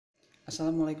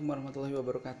Assalamualaikum warahmatullahi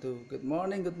wabarakatuh. Good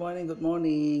morning, good morning, good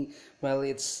morning. Well,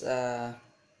 it's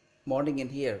morning in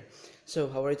here.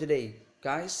 So, how are you today,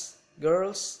 guys,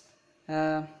 girls?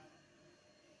 Uh,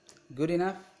 Good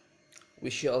enough?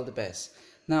 Wish you all the best.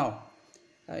 Now,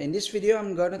 in this video,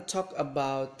 I'm gonna talk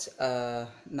about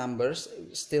numbers,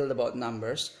 still about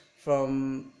numbers,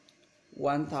 from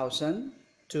 1000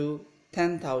 to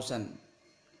 10,000.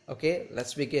 Okay,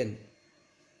 let's begin.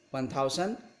 1000,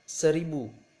 1000,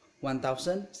 1000,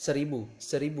 1000,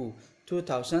 1000,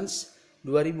 2000s,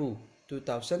 2000,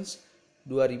 2000s, 2000,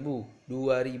 2000,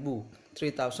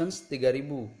 3000s,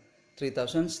 3000,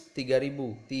 3000s,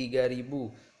 3000,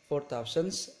 3000,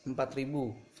 4000s,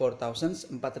 4000, 4000s,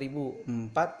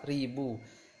 4000, 4000,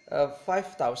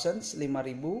 5000s, 5000,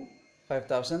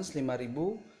 5000s,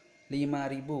 5000,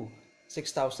 5000,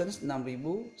 6000s, 6000,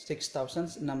 6000s, 6000,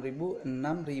 6000,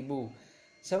 7,000s,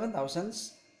 7,000,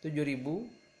 7,000s,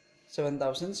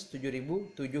 7,000, 7,000,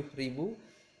 8,000s,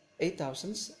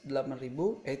 8,000,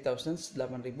 8,000s, 8,000, 8,000,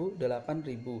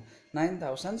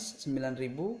 9,000s,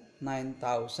 9,000,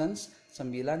 9,000s,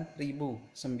 9,000,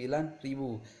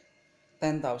 9,000,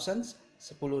 10,000s,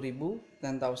 10,000,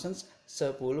 10,000s,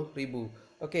 10,000.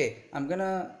 Okay, I'm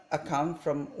gonna account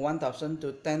from 1,000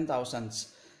 to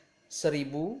 10,000s.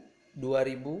 1,000,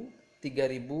 2,000,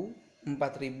 3,000,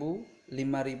 4,000,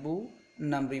 5,000,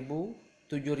 6,000,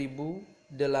 7,000,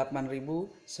 8,000,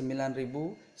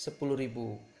 9,000,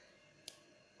 10,000.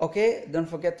 Okay, don't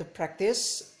forget to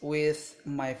practice with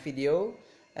my video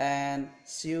and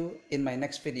see you in my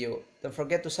next video. Don't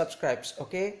forget to subscribe,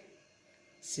 okay?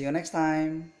 See you next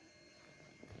time.